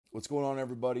What's going on,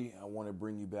 everybody? I want to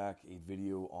bring you back a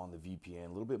video on the VPN, a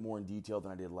little bit more in detail than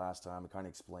I did last time. I kind of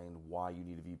explained why you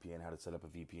need a VPN, how to set up a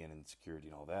VPN and security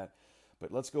and all that.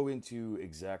 But let's go into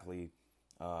exactly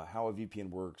how a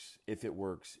VPN works, if it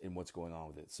works, and what's going on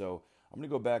with it. So I'm going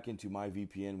to go back into my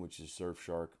VPN, which is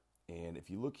Surfshark. And if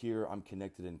you look here, I'm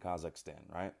connected in Kazakhstan,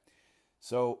 right?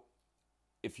 So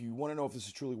if you want to know if this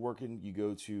is truly working, you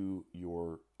go to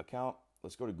your account.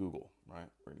 Let's go to Google, right?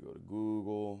 We're going to go to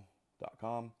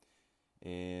google.com.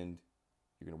 And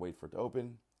you're going to wait for it to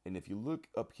open. And if you look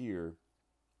up here,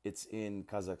 it's in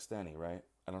Kazakhstani, right?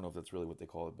 I don't know if that's really what they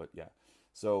call it, but yeah.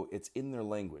 So it's in their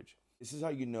language. This is how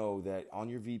you know that on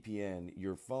your VPN,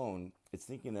 your phone, it's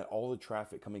thinking that all the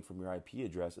traffic coming from your IP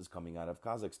address is coming out of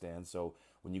Kazakhstan. So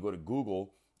when you go to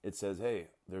Google, it says, hey,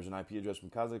 there's an IP address from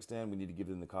Kazakhstan. We need to give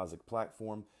them the Kazakh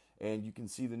platform. And you can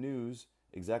see the news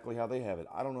exactly how they have it.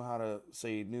 I don't know how to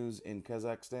say news in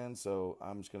Kazakhstan, so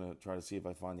I'm just going to try to see if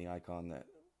I find the icon that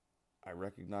I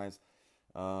recognize.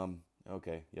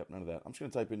 Okay, yep, none of that. I'm just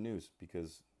going to type in news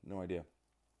because no idea.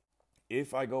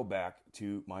 If I go back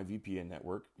to my VPN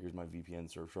network, here's my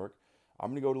VPN Surfshark,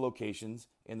 I'm going to go to locations.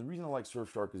 And the reason I like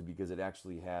Surfshark is because it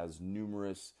actually has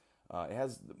numerous, it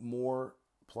has more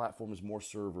platforms, more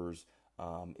servers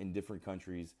in different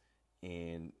countries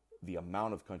and the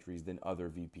amount of countries than other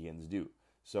VPNs do.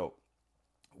 So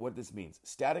what this means,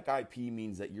 static IP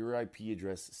means that your IP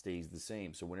address stays the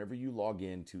same. So whenever you log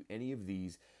in to any of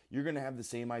these, you're going to have the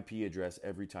same IP address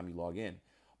every time you log in.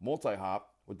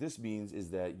 Multi-hop, what this means is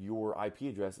that your IP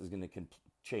address is going to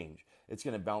change. It's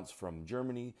going to bounce from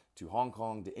Germany to Hong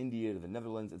Kong to India to the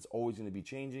Netherlands. It's always going to be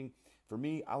changing. For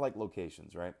me, I like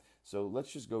locations, right? So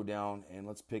let's just go down and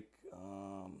let's pick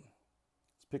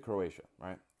Croatia,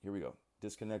 right? Here we go.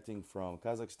 Disconnecting from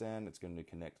Kazakhstan, it's going to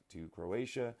connect to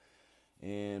Croatia,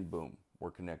 and boom,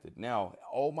 we're connected. Now,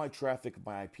 all my traffic,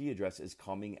 my IP address is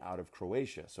coming out of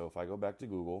Croatia. So if I go back to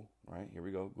Google, right, here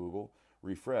we go, Google,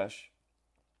 refresh.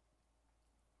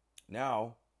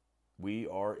 Now, we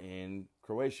are in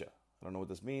Croatia. I don't know what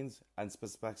this means. I'm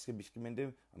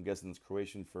guessing it's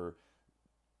Croatian for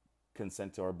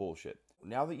consent to our bullshit.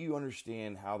 Now that you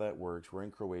understand how that works, we're in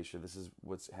Croatia. This is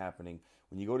what's happening.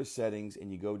 When you go to settings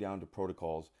and you go down to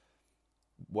protocols,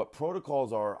 what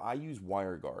protocols are, I use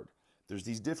WireGuard. There's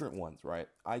these different ones, right?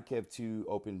 IKEv2,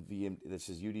 OpenVM, this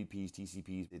is UDPs,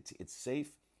 TCPs. It's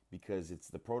safe because it's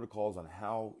the protocols on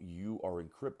how you are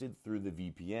encrypted through the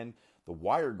VPN. The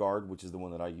WireGuard, which is the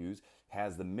one that I use,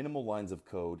 has the minimal lines of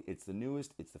code. It's the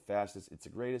newest, it's the fastest, it's the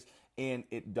greatest, and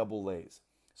it double lays.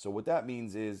 So what that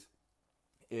means is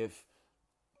if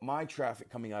my traffic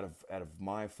coming out of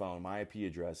my phone, my IP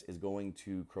address is going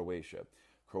to Croatia.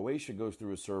 Croatia goes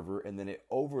through a server and then it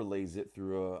overlays it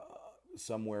through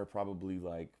somewhere probably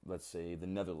like, let's say, the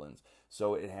Netherlands.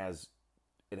 So it has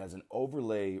an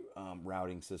overlay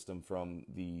routing system from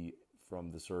the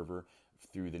server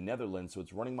through the Netherlands. So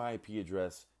it's running my IP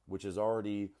address, which is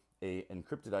already a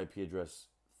encrypted IP address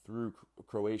through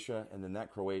Croatia, and then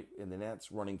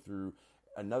that's running through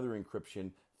another encryption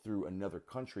through another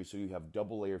country. So you have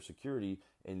double layer security,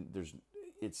 and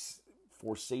it's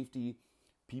for safety.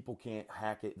 People can't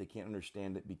hack it, they can't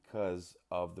understand it because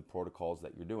of the protocols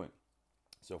that you're doing.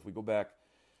 So if we go back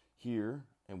here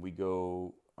and we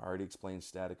go, I already explained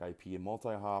static IP and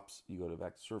multi-hops, you go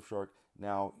back to Surfshark,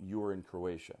 now you're in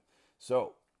Croatia.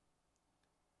 So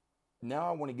now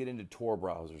I want to get into Tor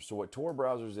browsers. So what Tor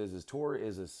browsers is Tor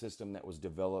is a system that was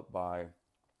developed by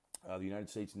the United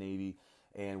States Navy,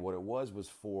 and what it was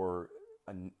for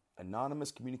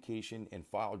anonymous communication and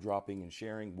file dropping and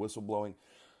sharing, whistleblowing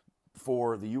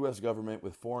for the U.S. government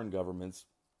with foreign governments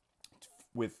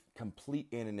with complete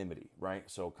anonymity,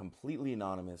 right? So completely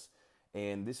anonymous.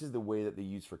 And this is the way that they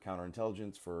use for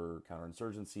counterintelligence, for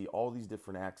counterinsurgency, all these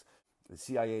different acts. The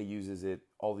CIA uses it,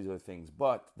 all these other things,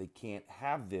 but they can't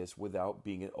have this without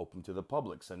being open to the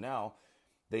public. So now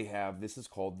they have, this is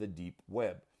called the deep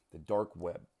web, the dark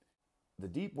web. The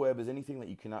deep web is anything that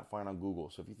you cannot find on Google.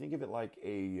 So if you think of it like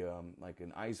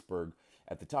an iceberg,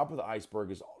 at the top of the iceberg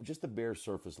is just the bare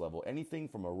surface level. Anything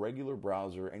from a regular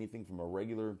browser, anything from a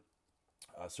regular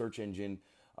search engine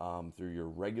through your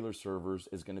regular servers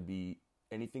is going to be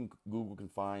anything Google can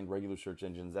find, regular search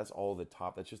engines. That's all the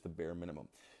top. That's just the bare minimum.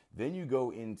 Then you go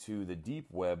into the deep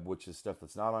web, which is stuff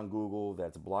that's not on Google,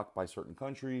 that's blocked by certain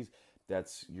countries.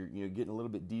 That's you're getting a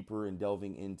little bit deeper and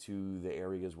delving into the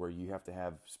areas where you have to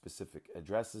have specific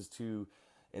addresses to.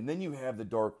 And then you have the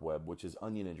dark web, which is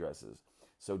onion addresses.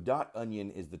 So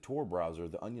 .onion is the Tor browser,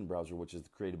 the Onion browser, which is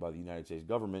created by the United States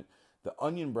government. The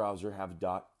Onion browser have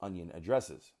 .onion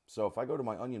addresses. So if I go to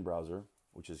my Onion browser,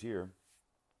 which is here,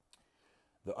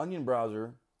 the Onion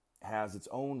browser has its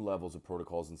own levels of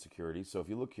protocols and security. So if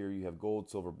you look here, you have gold,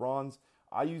 silver, bronze.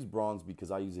 I use bronze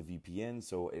because I use a VPN,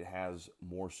 so it has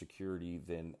more security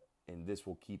than, and this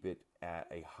will keep it at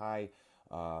a high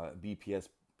BPS,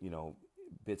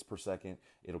 bits per second.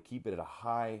 It'll keep it at a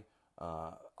high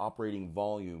operating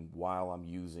volume while I'm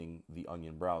using the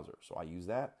Onion browser. So I use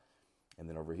that. And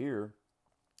then over here,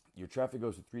 your traffic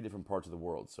goes to 3 different parts of the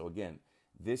world. So again,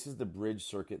 this is the bridge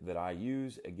circuit that I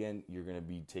use. Again, you're going to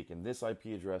be taking this IP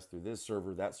address through this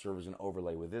server. That server is going to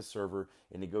overlay with this server,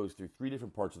 and it goes through 3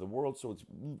 different parts of the world. So it's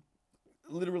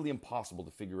literally impossible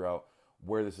to figure out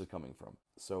where this is coming from.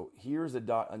 So here's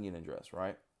a .onion address,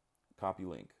 right? Copy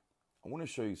link. I want to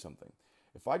show you something.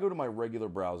 If I go to my regular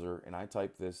browser and I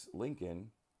type this link in,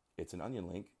 it's an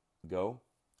Onion link, go,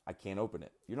 I can't open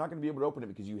it. You're not going to be able to open it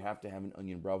because you have to have an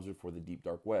Onion browser for the deep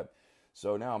dark web.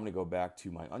 So now I'm going to go back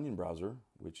to my Onion browser,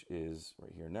 which is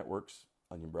right here, Networks,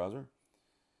 Onion browser.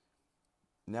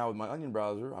 Now with my Onion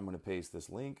browser, I'm going to paste this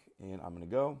link and I'm going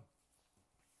to go.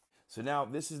 So now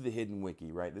this is the hidden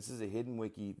wiki, right? This is a hidden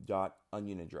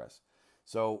wiki.onion address.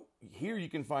 So here you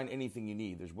can find anything you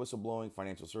need. There's whistleblowing,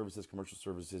 financial services, commercial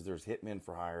services. There's hitman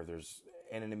for hire. There's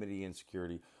anonymity and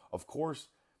security. Of course,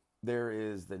 there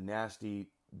is the nasty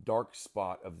dark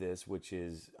spot of this, which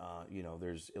is,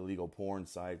 there's illegal porn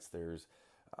sites. There's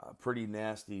pretty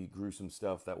nasty, gruesome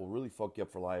stuff that will really fuck you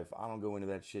up for life. I don't go into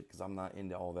that shit because I'm not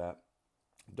into all that.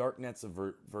 Dark nets of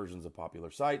versions of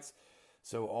popular sites.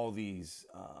 So all these,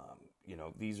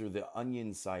 these are the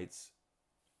Onion sites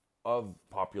of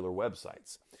popular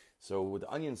websites. So what the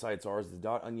Onion sites are is the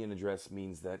 .onion address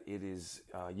means that it is,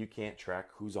 you can't track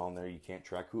who's on there. You can't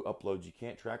track who uploads. You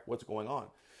can't track what's going on.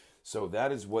 So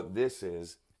that is what this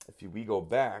is. If we go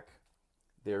back,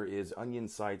 there is Onion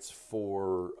sites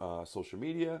for social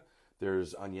media.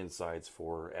 There's Onion sites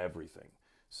for everything.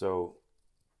 So,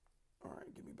 all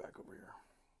right, get me back over here.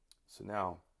 So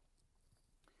now,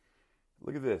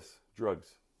 look at this,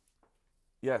 drugs.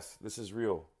 Yes, this is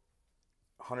real,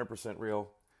 100% real.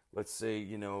 Let's say,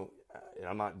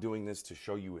 I'm not doing this to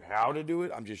show you how to do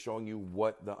it. I'm just showing you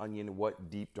what the Onion, what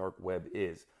deep dark web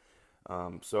is.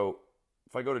 So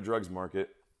if I go to drugs market,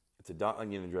 it's a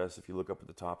 .onion address if you look up at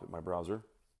the top at my browser.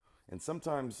 And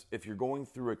sometimes if you're going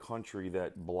through a country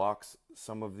that blocks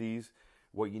some of these,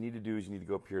 what you need to do is you need to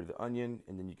go up here to the Onion,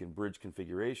 and then you can bridge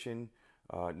configuration.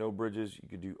 No bridges. You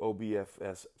could do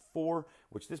OBFS4,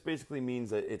 which this basically means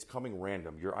that it's coming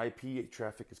random. Your IP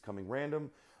traffic is coming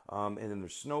random. And then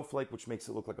there's Snowflake, which makes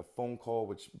it look like a phone call,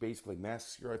 which basically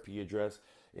masks your IP address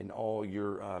and all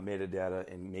your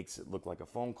metadata and makes it look like a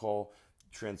phone call.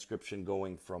 Transcription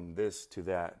going from this to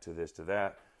that, to this to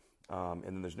that. And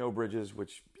then there's no bridges,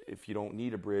 which if you don't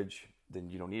need a bridge, then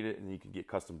you don't need it, and you can get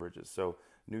custom bridges. So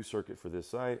new circuit for this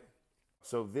site.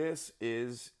 So this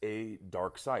is a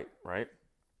dark site, right?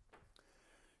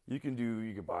 You can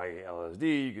buy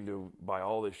LSD, you can buy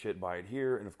all this shit, buy it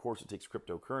here. And of course it takes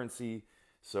cryptocurrency.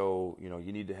 So,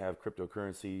 you need to have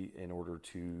cryptocurrency in order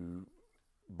to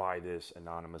buy this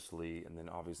anonymously. And then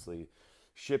obviously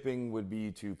shipping would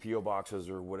be to PO boxes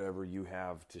or whatever you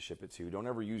have to ship it to. Don't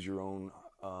ever use your own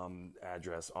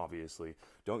address, obviously.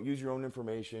 Don't use your own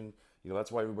information.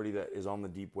 That's why everybody that is on the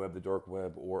deep web, the dark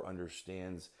web, or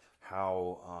understands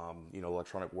how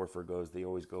electronic warfare goes, they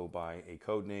always go by a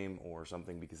code name or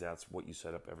something because that's what you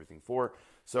set up everything for.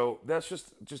 So that's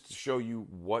just to show you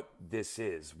what this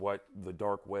is, what the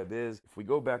dark web is. If we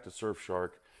go back to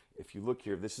Surfshark, if you look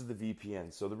here, this is the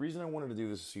VPN. So the reason I wanted to do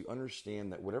this is so you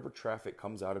understand that whatever traffic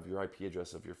comes out of your IP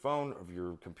address of your phone, of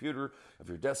your computer, of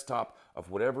your desktop, of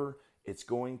whatever, it's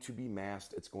going to be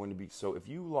masked. It's going to be, so if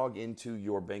you log into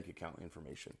your bank account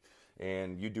information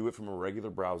and you do it from a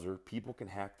regular browser, people can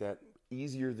hack that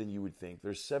easier than you would think.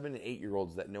 There's 7 to 8 year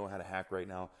olds that know how to hack right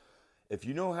now. If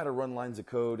you know how to run lines of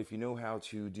code, if you know how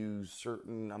to do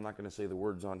certain, I'm not going to say the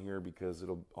words on here because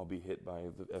I'll be hit by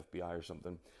the FBI or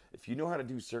something. If you know how to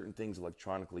do certain things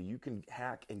electronically, you can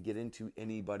hack and get into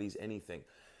anybody's anything.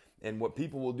 And what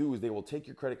people will do is they will take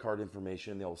your credit card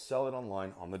information, they'll sell it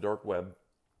online on the dark web.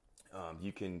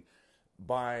 You can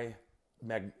buy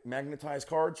magnetized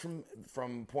cards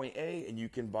from point A, and you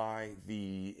can buy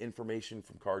the information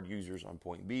from card users on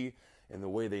point B. And the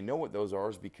way they know what those are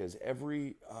is because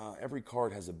every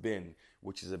card has a BIN,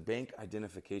 which is a bank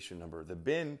identification number. The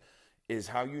BIN is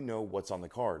how you know what's on the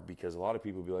card, because a lot of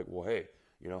people will be like, well, hey,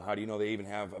 how do you know they even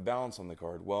have a balance on the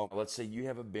card? Well, let's say you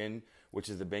have a BIN, which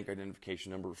is the bank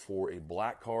identification number for a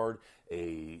black card,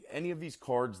 any of these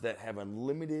cards that have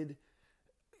unlimited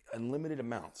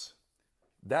amounts.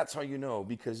 That's how you know,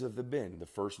 because of the BIN, the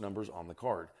first numbers on the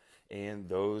card. And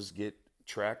those get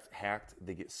tracked, hacked,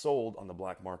 they get sold on the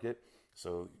black market.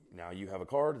 So now you have a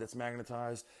card that's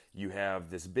magnetized. You have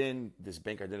this BIN, this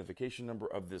bank identification number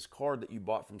of this card that you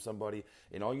bought from somebody.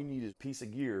 And all you need is a piece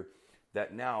of gear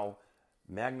that now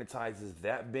magnetizes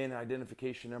that BIN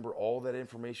identification number, all that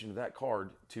information of that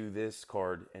card to this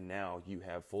card. And now you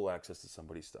have full access to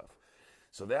somebody's stuff.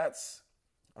 So that's,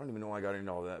 I don't even know why I got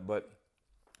into all that, but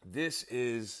this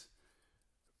is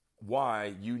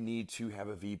why you need to have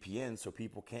a VPN so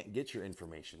people can't get your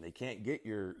information. They can't get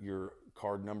your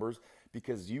card numbers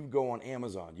because you go on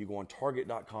Amazon, you go on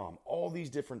Target.com, all these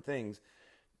different things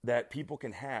that people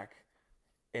can hack.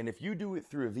 And if you do it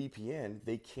through a VPN,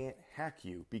 they can't hack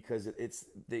you because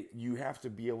you have to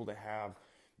be able to have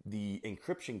the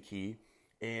encryption key.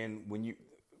 And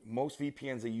most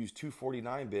VPNs, they use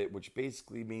 249-bit, which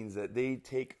basically means that they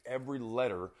take every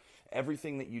letter,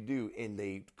 everything that you do, and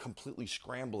they completely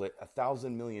scramble it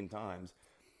 1,000 million times.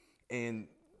 And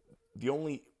the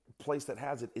only place that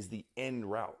has it is the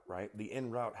end route, right? The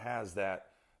end route has that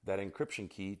encryption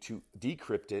key to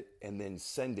decrypt it and then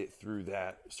send it through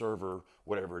that server,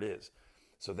 whatever it is.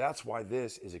 So that's why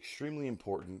this is extremely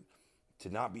important to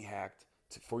not be hacked,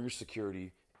 for your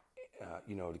security,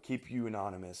 to keep you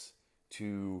anonymous,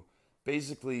 to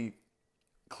basically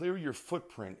clear your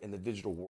footprint in the digital world.